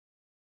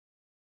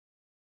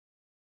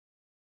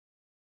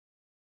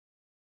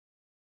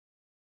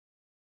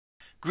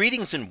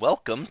Greetings and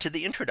welcome to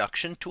the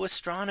introduction to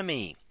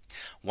astronomy.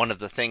 One of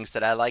the things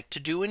that I like to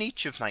do in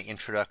each of my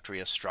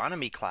introductory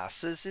astronomy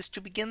classes is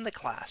to begin the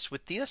class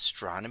with the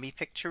astronomy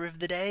picture of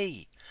the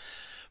day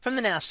from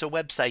the NASA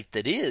website,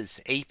 that is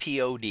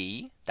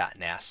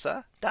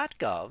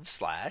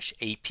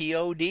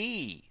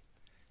apod.nasa.gov/apod.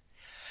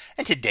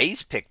 And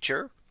today's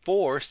picture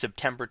for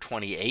September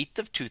 28th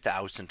of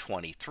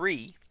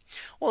 2023.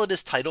 Well, it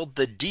is titled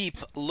The Deep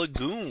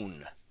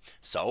Lagoon.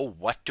 So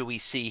what do we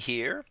see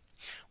here?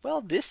 Well,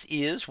 this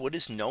is what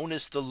is known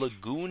as the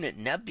Lagoon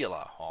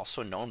Nebula,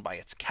 also known by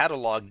its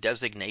catalog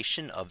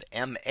designation of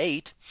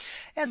M8.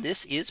 And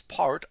this is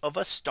part of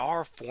a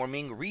star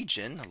forming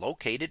region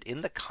located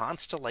in the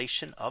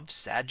constellation of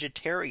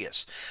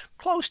Sagittarius,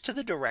 close to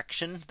the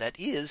direction that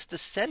is the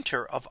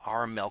center of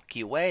our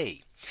Milky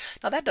Way.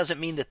 Now, that doesn't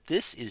mean that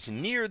this is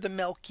near the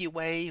Milky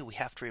Way. We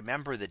have to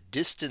remember that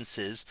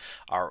distances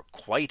are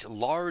quite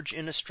large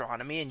in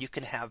astronomy, and you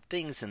can have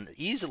things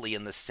easily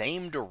in the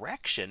same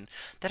direction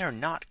that are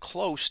not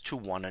close to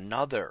one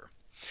another.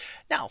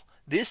 Now,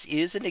 this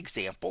is an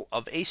example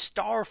of a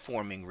star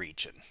forming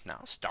region.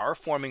 Now, star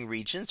forming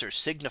regions are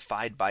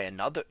signified by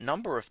another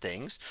number of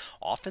things.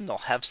 Often they'll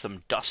have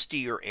some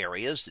dustier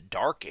areas,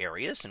 dark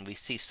areas, and we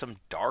see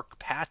some dark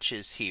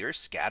patches here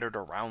scattered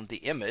around the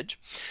image.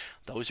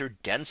 Those are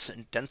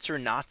denser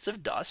knots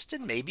of dust,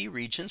 and maybe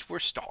regions where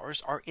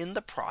stars are in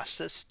the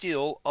process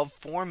still of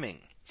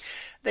forming.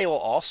 They will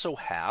also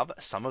have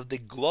some of the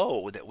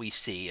glow that we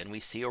see, and we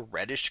see a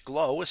reddish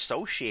glow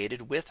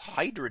associated with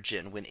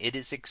hydrogen when it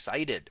is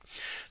excited.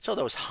 So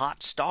those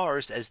hot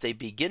stars, as they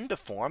begin to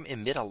form,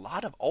 emit a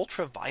lot of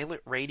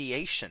ultraviolet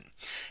radiation.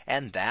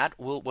 And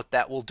what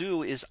that will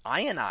do is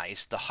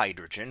ionize the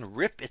hydrogen,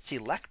 rip its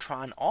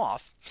electron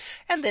off.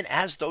 And then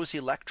as those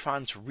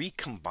electrons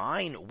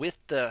recombine with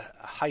the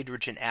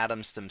hydrogen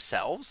atoms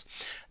themselves,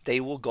 they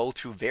will go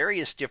through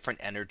various different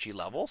energy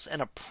levels, and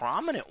a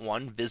prominent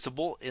one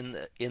visible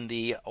in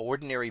the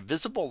ordinary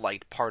visible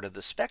light part of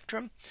the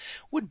spectrum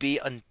would be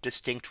a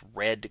distinct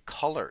red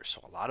color.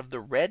 So a lot of the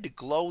red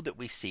glow that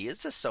we see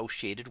is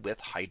associated with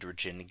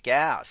hydrogen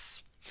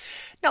gas.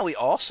 Now, we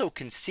also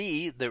can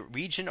see the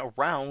region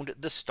around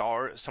the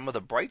star, some of the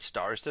bright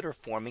stars that are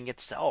forming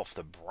itself.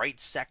 The bright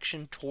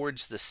section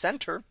towards the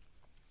center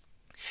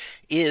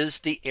is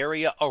the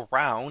area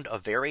around a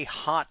very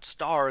hot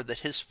star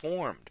that has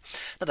formed.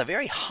 Now, the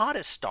very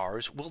hottest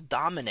stars will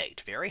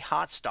dominate. Very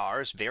hot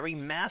stars, very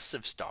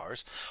massive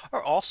stars,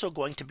 are also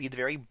going to be the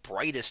very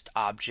brightest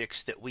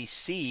objects that we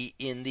see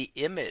in the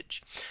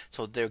image.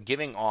 So they're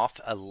giving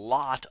off a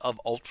lot of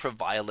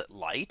ultraviolet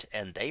light,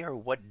 and they are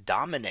what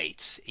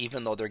dominates.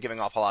 Even though they're giving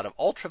off a lot of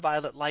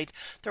ultraviolet light,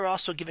 they're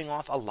also giving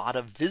off a lot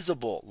of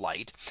visible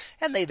light,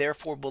 and they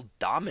therefore will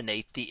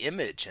dominate the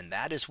image. And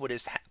that is what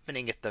is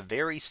happening at the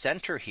very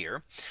center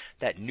here.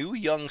 That new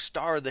young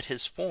star that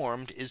has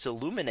formed is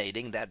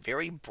illuminating that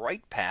very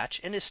bright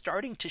patch and is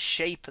starting to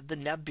shape the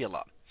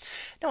nebula.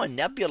 Now, a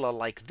nebula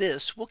like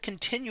this will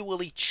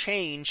continually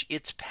change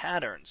its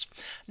patterns,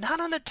 not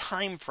on a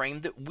time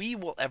frame that we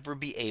will ever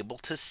be able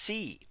to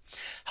see.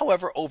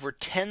 However, over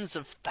tens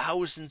of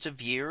thousands of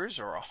years,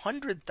 or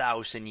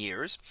 100,000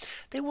 years,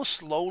 they will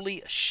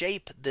slowly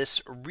shape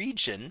this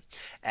region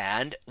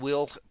and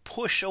will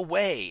push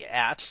away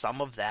at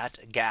some of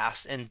that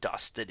gas and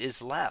dust that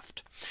is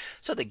left.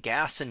 So the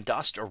gas and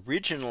dust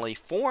originally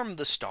form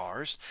the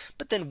stars,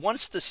 but then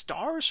once the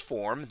stars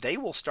form, they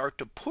will start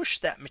to push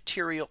that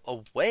material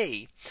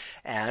away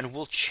and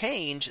will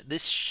change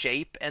this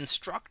shape and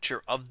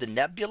structure of the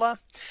nebula,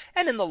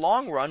 and in the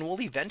long run will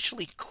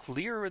eventually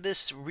clear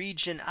this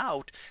region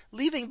out,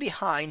 leaving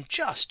behind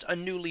just a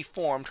newly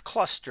formed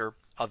cluster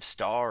of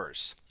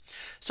stars.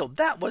 So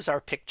that was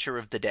our picture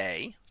of the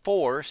day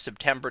for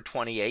September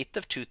 28th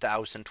of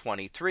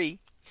 2023.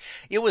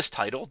 It was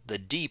titled The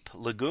Deep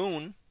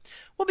Lagoon.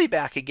 We'll be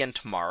back again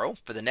tomorrow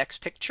for the next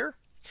picture,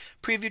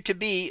 previewed to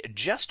be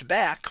just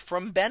back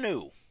from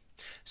Bennu.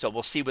 So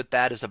we'll see what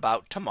that is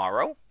about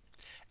tomorrow.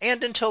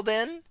 And until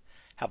then,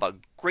 have a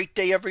great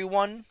day,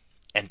 everyone,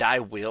 and I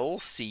will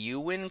see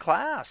you in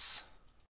class.